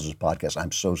Michael Knowles' podcast.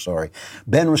 I'm so sorry.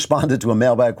 Ben responded to a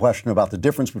mailbag question about the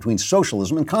difference between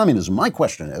socialism and communism. My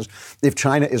question is, if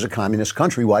China is a communist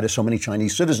country, why do so many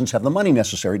Chinese citizens have the money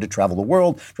necessary to travel the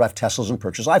world, drive Teslas, and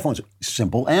purchase iPhones?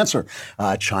 Simple answer.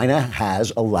 China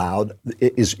has allowed,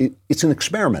 it's an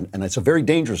experiment, and it's a very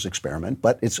dangerous experiment,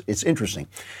 but it's interesting.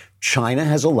 China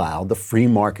has allowed the free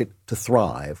market to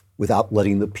thrive without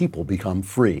letting the people become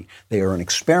free. They are an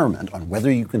experiment on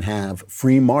whether you can have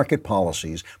free market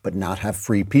policies but not have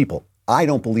free people. I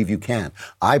don't believe you can.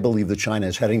 I believe that China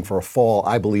is heading for a fall.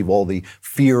 I believe all the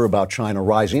fear about China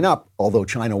rising up, although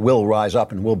China will rise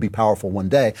up and will be powerful one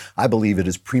day, I believe it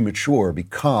is premature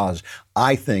because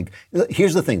I think,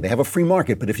 here's the thing, they have a free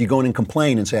market, but if you go in and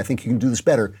complain and say, I think you can do this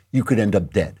better, you could end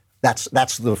up dead.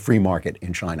 That's the free market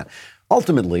in China.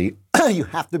 Ultimately, you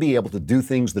have to be able to do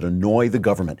things that annoy the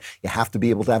government. You have to be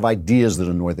able to have ideas that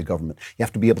annoy the government. You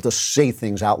have to be able to say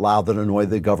things out loud that annoy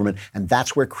the government. And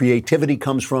that's where creativity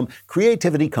comes from.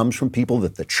 Creativity comes from people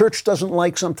that the church doesn't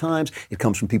like sometimes. It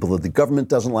comes from people that the government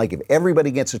doesn't like. If everybody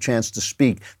gets a chance to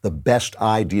speak, the best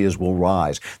ideas will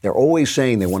rise. They're always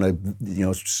saying they want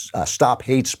to, stop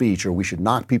hate speech, or we should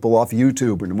knock people off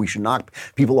YouTube, or we should knock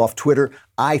people off Twitter.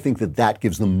 I think that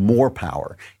gives them more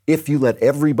power. If you let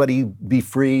everybody be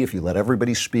free, if you let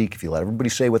everybody speak, if you let everybody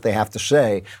say what they have to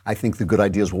say, I think the good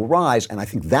ideas will rise, and I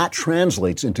think that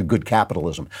translates into good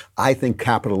capitalism. I think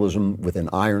capitalism with an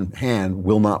iron hand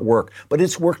will not work, but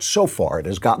it's worked so far. It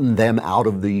has gotten them out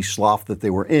of the slough that they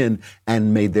were in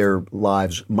and made their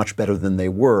lives much better than they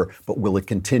were, but will it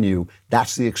continue?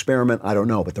 That's the experiment. I don't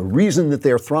know. But the reason that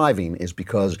they're thriving is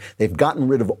because they've gotten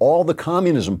rid of all the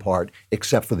communism part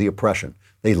except for the oppression.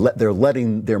 They're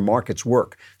letting their markets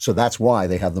work. So that's why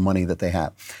they have the money that they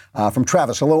have. From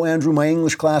Travis, hello, Andrew. My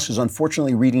English class is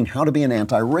unfortunately reading How to Be an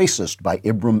Anti-Racist by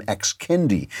Ibram X.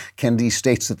 Kendi. Kendi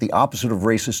states that the opposite of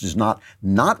racist is not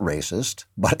racist,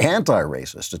 but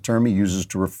anti-racist, a term he uses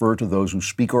to refer to those who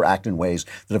speak or act in ways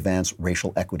that advance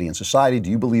racial equity in society.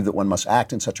 Do you believe that one must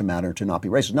act in such a manner to not be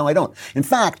racist? No, I don't. In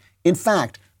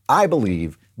fact, I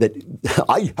believe that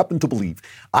I happen to believe.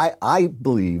 I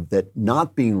believe that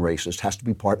not being racist has to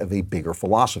be part of a bigger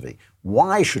philosophy.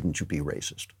 Why shouldn't you be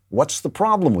racist? What's the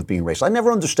problem with being racist? I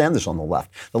never understand this on the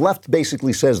left. The left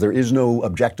basically says there is no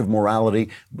objective morality.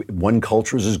 One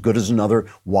culture is as good as another.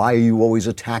 Why are you always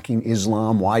attacking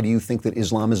Islam? Why do you think that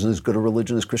Islam isn't as good a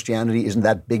religion as Christianity? Isn't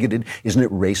that bigoted? Isn't it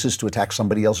racist to attack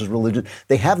somebody else's religion?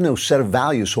 They have no set of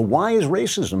values. So why is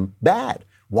racism bad?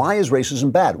 Why is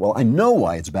racism bad? Well, I know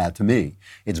why it's bad to me.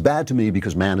 It's bad to me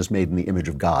because man is made in the image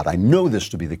of God. I know this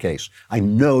to be the case. I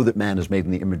know that man is made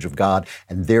in the image of God,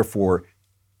 and therefore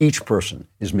each person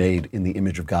is made in the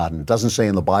image of God. And it doesn't say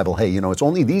in the Bible, hey, it's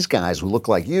only these guys who look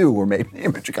like you who are made in the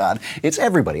image of God. It's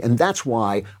everybody. And that's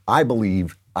why I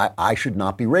believe I should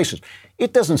not be racist.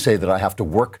 It doesn't say that I have to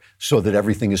work so that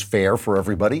everything is fair for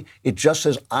everybody. It just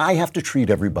says I have to treat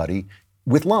everybody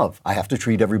with love. I have to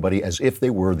treat everybody as if they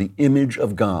were the image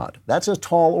of God. That's a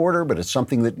tall order, but it's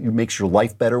something that makes your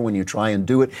life better when you try and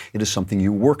do it. It is something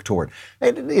you work toward.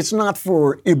 It's not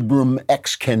for Ibram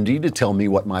X. Kendi to tell me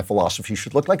what my philosophy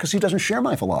should look like, because he doesn't share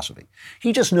my philosophy.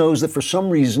 He just knows that for some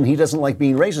reason he doesn't like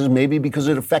being racist, maybe because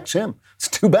it affects him. It's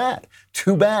too bad.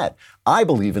 Too bad. I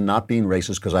believe in not being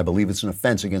racist because I believe it's an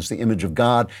offense against the image of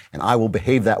God, and I will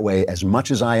behave that way as much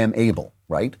as I am able,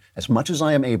 right? As much as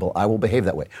I am able, I will behave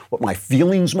that way. What my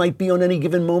feelings might be on any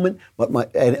given moment,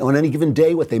 on any given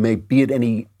day, what they may be at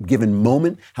any given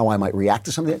moment, how I might react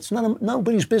to something, it's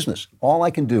nobody's business. All I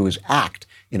can do is act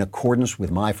in accordance with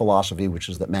my philosophy, which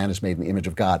is that man is made in the image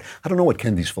of God. I don't know what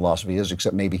Kendi's philosophy is,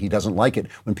 except maybe he doesn't like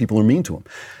it when people are mean to him.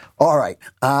 All right.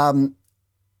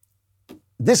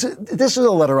 This is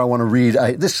a letter I want to read.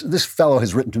 This fellow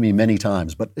has written to me many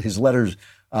times, but his letters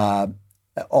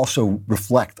also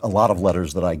reflect a lot of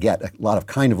letters that I get, a lot of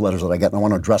kind of letters that I get, and I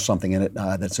want to address something in it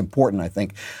that's important, I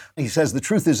think. He says, the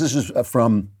truth is, this is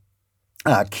from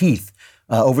Keith.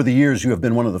 Over the years, you have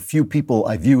been one of the few people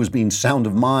I view as being sound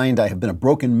of mind. I have been a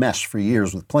broken mess for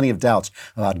years with plenty of doubts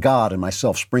about God and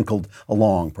myself sprinkled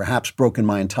along, perhaps broken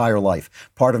my entire life.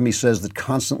 Part of me says that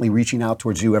constantly reaching out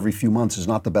towards you every few months is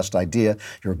not the best idea.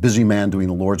 You're a busy man doing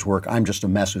the Lord's work. I'm just a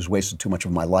mess who's wasted too much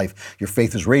of my life. Your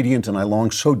faith is radiant, and I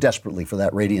long so desperately for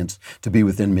that radiance to be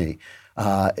within me.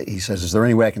 He says, is there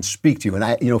any way I can speak to you?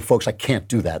 And folks, I can't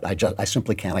do that. I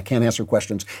simply can't. I can't answer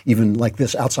questions even like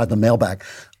this outside the mailbag.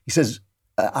 He says,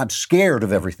 I'm scared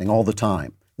of everything all the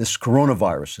time. This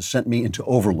coronavirus has sent me into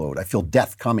overload. I feel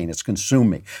death coming. It's consumed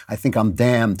me. I think I'm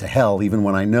damned to hell even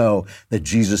when I know that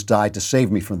Jesus died to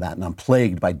save me from that. And I'm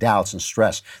plagued by doubts and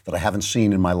stress that I haven't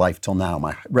seen in my life till now.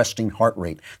 My resting heart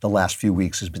rate the last few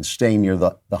weeks has been staying near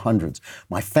the hundreds.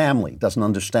 My family doesn't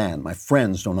understand. My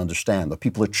friends don't understand. The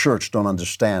people at church don't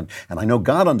understand. And I know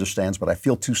God understands, but I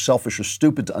feel too selfish or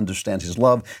stupid to understand his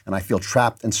love. And I feel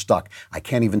trapped and stuck. I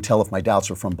can't even tell if my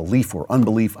doubts are from belief or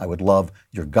unbelief. I would love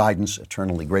your guidance.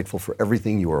 Eternally grateful for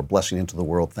everything. You are a blessing into the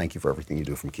world. Thank you for everything you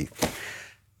do. From Keith.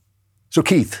 So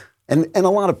Keith, and a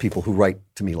lot of people who write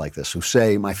to me like this, who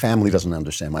say, my family doesn't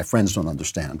understand, my friends don't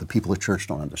understand, the people at church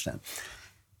don't understand.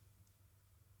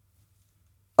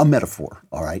 A metaphor,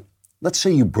 all right? Let's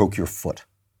say you broke your foot.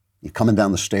 You're coming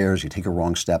down the stairs, you take a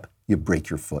wrong step, you break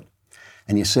your foot.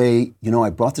 And you say, I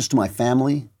brought this to my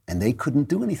family and they couldn't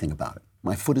do anything about it.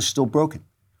 My foot is still broken.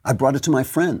 I brought it to my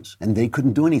friends and they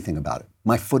couldn't do anything about it.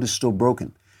 My foot is still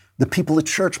broken. The people at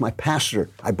church, my pastor,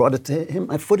 I brought it to him.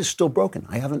 My foot is still broken.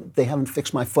 They haven't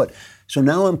fixed my foot. So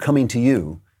now I'm coming to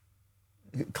you,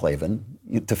 Klavan,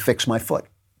 to fix my foot,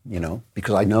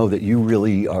 because I know that you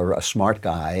really are a smart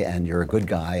guy and you're a good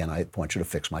guy and I want you to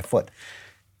fix my foot.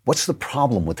 What's the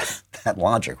problem with that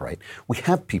logic, right? We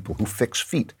have people who fix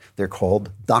feet. They're called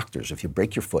doctors. If you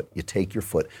break your foot, you take your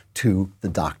foot to the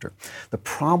doctor. The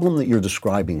problem that you're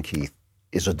describing, Keith,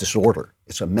 is a disorder.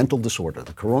 It's a mental disorder.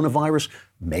 The coronavirus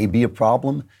may be a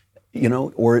problem,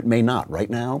 or it may not. Right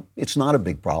now, it's not a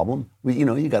big problem.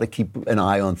 You got to keep an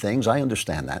eye on things. I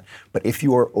understand that. But if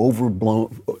you are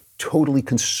overblown, totally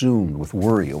consumed with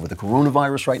worry over the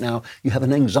coronavirus right now, you have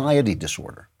an anxiety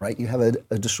disorder, right? You have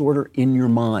a disorder in your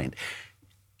mind.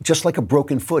 Just like a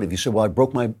broken foot. If you say, well, I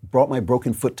brought my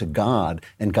broken foot to God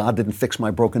and God didn't fix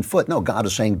my broken foot. No, God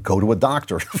is saying, go to a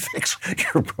doctor to fix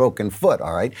your broken foot,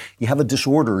 all right? You have a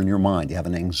disorder in your mind. You have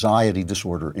an anxiety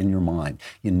disorder in your mind.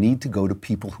 You need to go to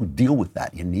people who deal with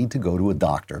that. You need to go to a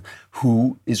doctor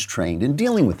who is trained in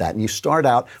dealing with that. And you start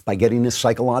out by getting a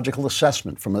psychological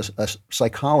assessment from a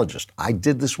psychologist. I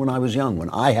did this when I was young, when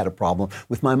I had a problem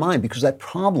with my mind, because that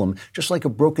problem, just like a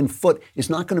broken foot, is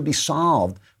not going to be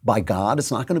solved by God.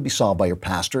 It's not going to be solved by your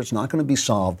pastor. It's not going to be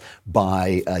solved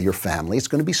by your family. It's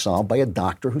going to be solved by a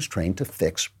doctor who's trained to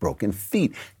fix broken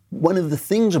feet. one of the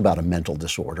things about a mental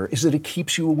disorder is that it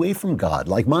keeps you away from God,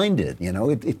 like mine did.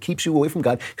 It keeps you away from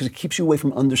God because it keeps you away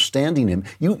from understanding Him.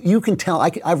 You can tell.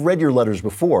 I've read your letters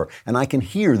before, and I can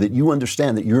hear that you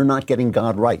understand that you're not getting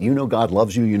God right. You know God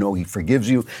loves you. You know He forgives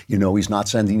you. You know He's not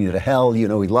sending you to hell. You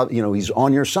know He's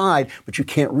on your side, but you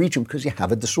can't reach Him because you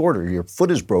have a disorder. Your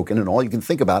foot is broken, and all you can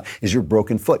think about is your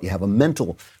broken foot. You have a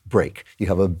mental break. You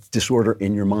have a disorder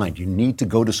in your mind. You need to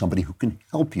go to somebody who can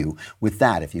help you with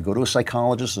that. If you go to a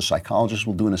psychologist, the psychologist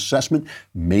will do an assessment.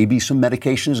 Maybe some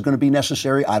medication is going to be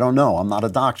necessary. I don't know. I'm not a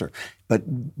doctor. But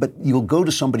you'll go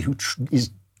to somebody who is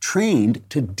trained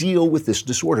to deal with this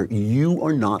disorder. You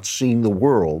are not seeing the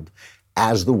world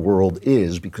as the world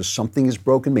is because something is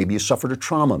broken. Maybe you suffered a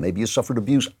trauma. Maybe you suffered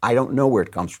abuse. I don't know where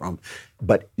it comes from.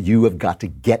 But you have got to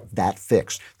get that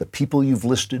fixed. The people you've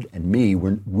listed and me,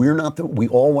 we're not we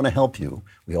all want to help you.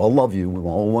 We all love you. We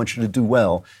all want you to do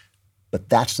well. But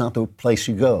that's not the place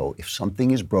you go. If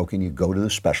something is broken, you go to the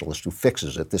specialist who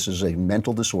fixes it. This is a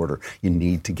mental disorder. You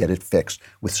need to get it fixed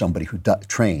with somebody who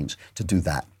trains to do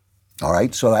that. All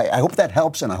right? So I hope that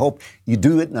helps, and I hope you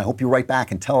do it, and I hope you write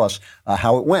back and tell us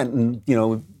how it went,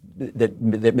 and,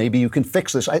 that maybe you can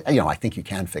fix this. I think you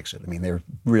can fix it. I mean, they're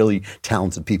really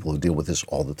talented people who deal with this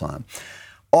all the time.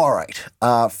 All right.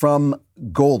 From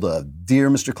Golda, dear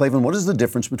Mr. Klavan, what is the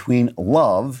difference between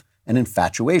love and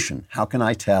infatuation? How can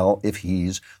I tell if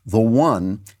he's the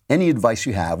one? Any advice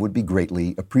you have would be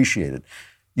greatly appreciated.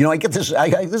 I get this.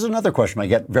 This is another question I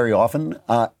get very often.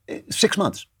 6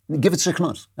 months. Give it 6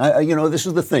 months. This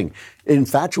is the thing.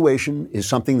 Infatuation is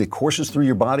something that courses through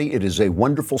your body. It is a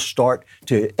wonderful start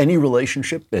to any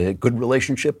relationship, a good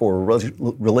relationship or a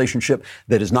relationship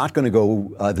that is not going to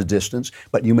go the distance,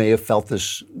 but you may have felt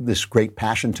this great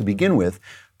passion to begin with.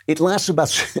 It lasts about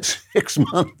 6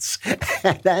 months.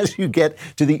 And as you get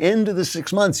to the end of the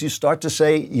 6 months, you start to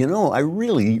say, I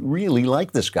really, really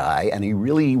like this guy. And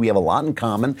we have a lot in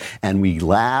common. And we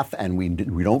laugh and we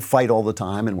don't fight all the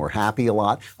time. And we're happy a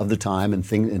lot of the time.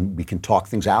 And we can talk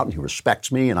things out. And he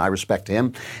respects me and I respect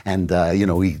him. And,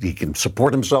 he can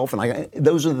support himself. And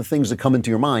those are the things that come into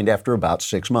your mind after about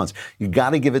 6 months. You got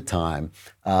to give it time.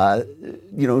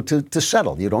 To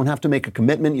settle. You don't have to make a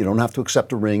commitment. You don't have to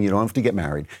accept a ring. You don't have to get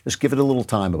married. Just give it a little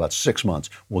time, about 6 months.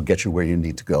 We'll get you where you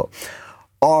need to go.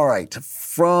 All right.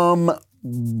 From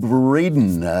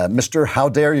Braden, Mr. How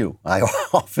Dare You? I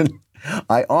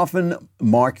often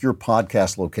mark your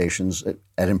podcast locations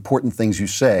at important things you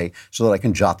say so that I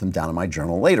can jot them down in my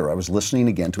journal later. I was listening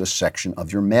again to a section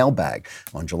of your mailbag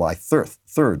on July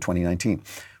 3rd, 2019.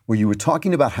 Where you were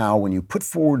talking about how when you put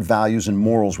forward values and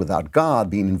morals without God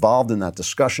being involved in that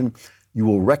discussion, you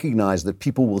will recognize that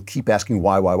people will keep asking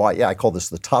why. Yeah, I call this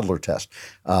the toddler test.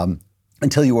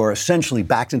 Until you are essentially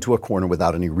backed into a corner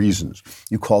without any reasons.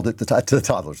 You called it the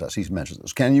toddler test. He mentions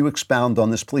this. Can you expound on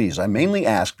this, please? I mainly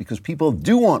ask because people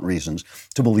do want reasons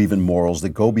to believe in morals that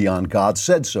go beyond God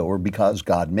said so or because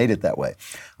God made it that way.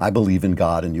 I believe in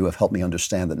God, and you have helped me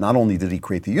understand that not only did He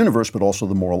create the universe, but also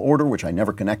the moral order, which I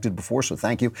never connected before, so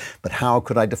thank you. But how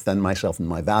could I defend myself and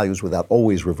my values without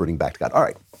always reverting back to God? All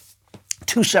right.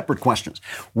 Two separate questions.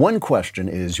 One question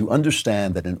is you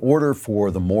understand that in order for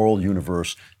the moral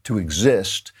universe to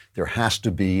exist, there has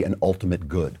to be an ultimate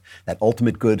good. That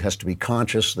ultimate good has to be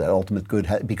conscious. That ultimate good,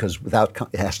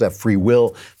 it has to have free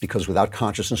will, because without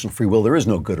consciousness and free will, there is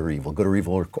no good or evil. Good or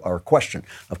evil are a question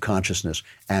of consciousness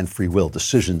and free will,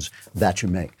 decisions that you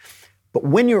make. But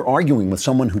when you're arguing with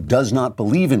someone who does not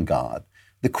believe in God,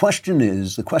 the question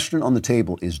on the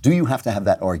table is, do you have to have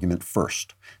that argument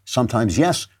first? Sometimes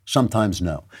yes, sometimes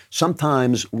no.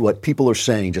 Sometimes what people are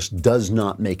saying just does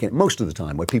not make it. Most of the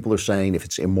time, what people are saying, if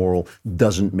it's immoral,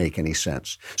 doesn't make any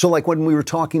sense. So like when we were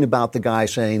talking about the guy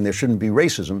saying there shouldn't be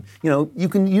racism, you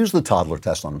can use the toddler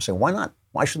test on him. Say, why not?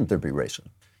 Why shouldn't there be racism?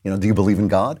 Do you believe in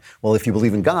God? Well, if you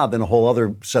believe in God, then a whole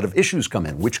other set of issues come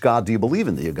in. Which God do you believe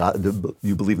in? Do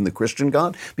you believe in the Christian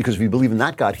God? Because if you believe in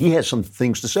that God, He has some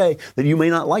things to say that you may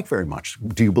not like very much.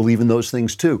 Do you believe in those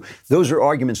things too? Those are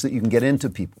arguments that you can get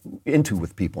into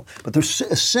with people. But the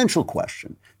essential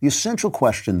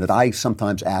question that I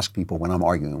sometimes ask people when I'm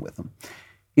arguing with them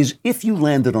is, if you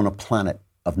landed on a planet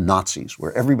of Nazis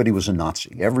where everybody was a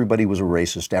Nazi, everybody was a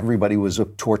racist, everybody was a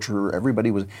torturer,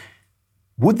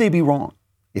 would they be wrong?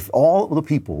 If all the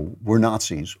people were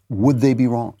Nazis, would they be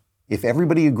wrong? If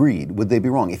everybody agreed, would they be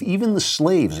wrong? If even the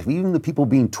slaves, if even the people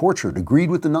being tortured agreed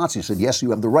with the Nazis, said, yes, you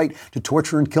have the right to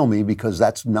torture and kill me because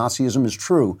that's Nazism is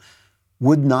true,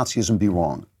 would Nazism be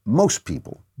wrong? Most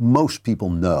people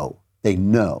know, they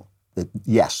know that,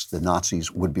 yes, the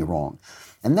Nazis would be wrong.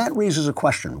 And that raises a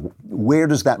question. Where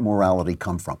does that morality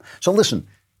come from? So listen,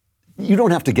 You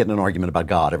don't have to get in an argument about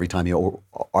God every time you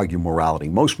argue morality.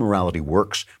 Most morality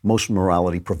works. Most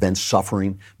morality prevents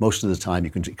suffering. Most of the time you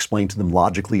can explain to them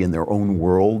logically in their own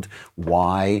world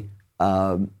why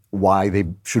they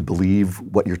should believe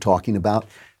what you're talking about.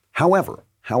 However,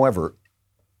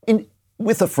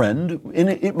 with a friend,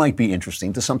 it might be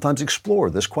interesting to sometimes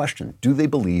explore this question. Do they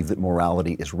believe that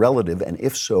morality is relative? And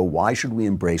if so, why should we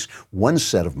embrace one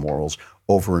set of morals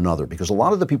over another? Because a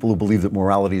lot of the people who believe that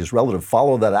morality is relative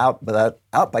follow that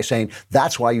out by saying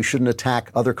that's why you shouldn't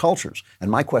attack other cultures. And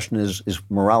my question is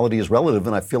morality is relative,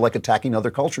 and I feel like attacking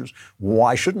other cultures.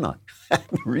 Why shouldn't I?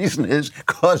 The reason is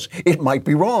because it might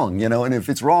be wrong, and if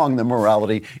it's wrong, then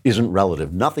morality isn't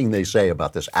relative. Nothing they say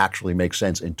about this actually makes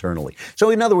sense internally. So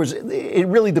in other words, it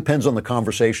really depends on the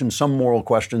conversation. Some moral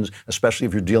questions, especially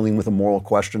if you're dealing with a moral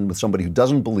question with somebody who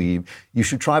doesn't believe, you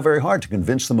should try very hard to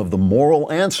convince them of the moral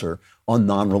answer on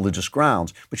non-religious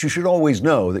grounds. But you should always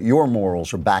know that your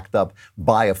morals are backed up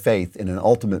by a faith in an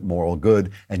ultimate moral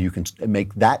good, and you can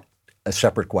make that a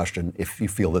separate question if you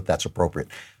feel that that's appropriate.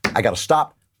 I got to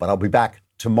stop, but I'll be back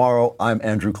tomorrow. I'm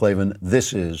Andrew Klavan.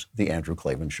 This is The Andrew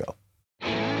Klavan Show.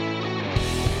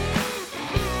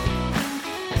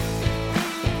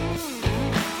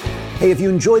 Hey, if you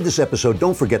enjoyed this episode,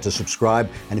 don't forget to subscribe.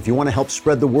 And if you want to help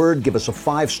spread the word, give us a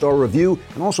 5-star review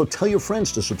and also tell your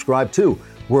friends to subscribe too.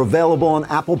 We're available on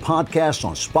Apple Podcasts,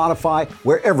 on Spotify,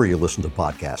 wherever you listen to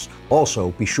podcasts.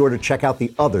 Also, be sure to check out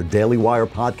the other Daily Wire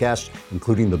podcasts,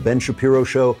 including The Ben Shapiro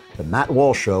Show, The Matt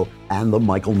Walsh Show, and The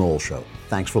Michael Knowles Show.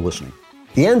 Thanks for listening.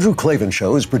 The Andrew Klavan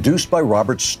Show is produced by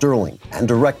Robert Sterling and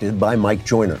directed by Mike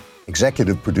Joyner.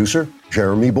 Executive producer,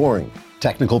 Jeremy Boring.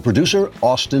 Technical producer,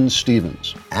 Austin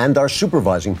Stevens. And our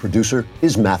supervising producer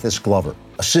is Mathis Glover.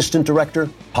 Assistant director,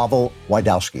 Pavel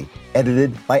Wydowski.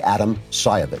 Edited by Adam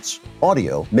Sayevitz.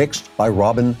 Audio mixed by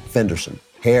Robin Fenderson.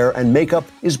 Hair and makeup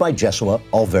is by Jesua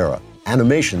Alvera.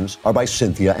 Animations are by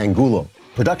Cynthia Angulo.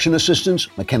 Production assistants,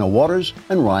 McKenna Waters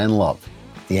and Ryan Love.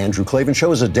 The Andrew Klavan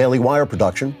Show is a Daily Wire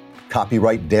production.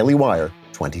 Copyright Daily Wire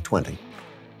 2020.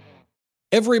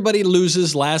 Everybody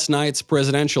loses last night's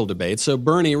presidential debate, so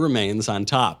Bernie remains on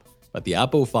top. But the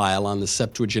Oppo file on the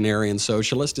septuagenarian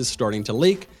socialist is starting to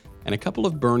leak, and a couple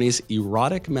of Bernie's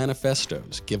erotic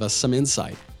manifestos give us some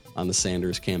insight on the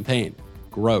Sanders campaign.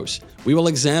 Gross. We will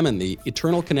examine the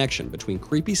eternal connection between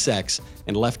creepy sex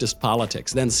and leftist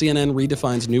politics. Then CNN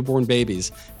redefines newborn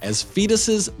babies as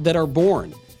fetuses that are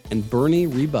born, and Bernie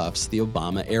rebuffs the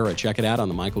Obama era. Check it out on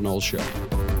The Michael Knowles Show.